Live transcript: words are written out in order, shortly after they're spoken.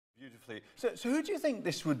absolutely. So who do you think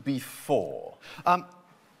this would be for?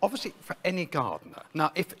 Obviously, for any gardener.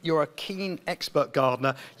 Now, if you're a keen, expert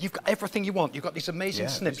gardener, you've got everything you want. You've got these amazing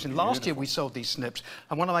snips. And last year we sold these snips,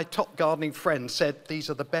 and one of my top gardening friends said these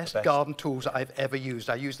are the best garden tools I've ever used.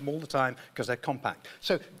 I use them all the time because they're compact.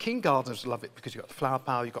 So keen gardeners love it because you've got the flower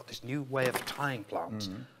power, you've got this new way of tying plants.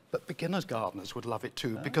 But beginners gardeners would love it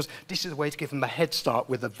too, because this is a way to give them a head start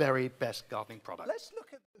with the very best gardening product. Let's look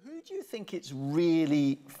at who do you think it's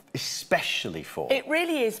really especially for? It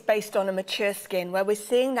really is based on a mature skin where we're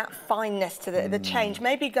seeing that fineness to the change,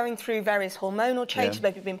 maybe going through various hormonal changes,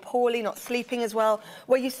 maybe being poorly, not sleeping as well,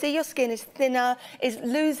 where you see your skin is thinner, is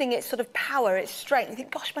losing its sort of power, its strength. You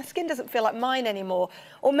think, gosh, my skin doesn't feel like mine anymore.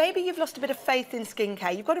 Or maybe you've lost a bit of faith in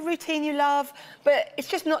skincare. You've got a routine you love, but it's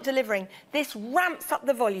just not delivering. This ramps up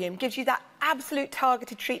the volume, gives you that absolute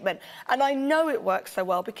targeted treatment. And I know it works so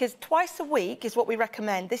well because twice a week is what we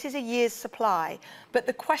recommend. This is a year's supply. But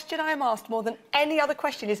the question I am asked more than any other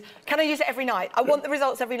question is, can I use it every night? I want the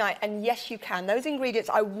results every night. And yes, you can. Those ingredients,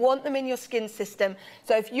 I want them in your skin system.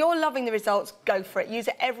 So if you're loving the results, go for it. Use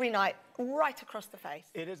it every night, right across the face.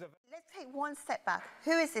 Let's take one step back.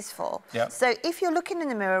 Who is this for? Yeah. So if you're looking in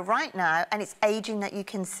the mirror right now and it's aging that you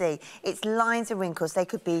can see, it's lines and wrinkles. They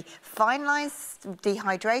could be fine lines,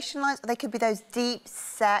 dehydration lines, or they could be those deep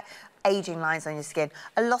set aging lines on your skin.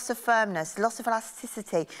 A loss of firmness, loss of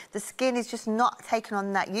elasticity. The skin is just not taking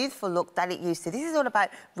on that youthful look that it used to. This is all about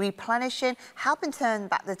replenishing, helping turn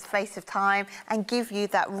back the face of time and give you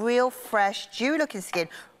that real fresh, dewy looking skin.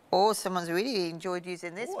 Or someone's really enjoyed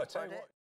using this product.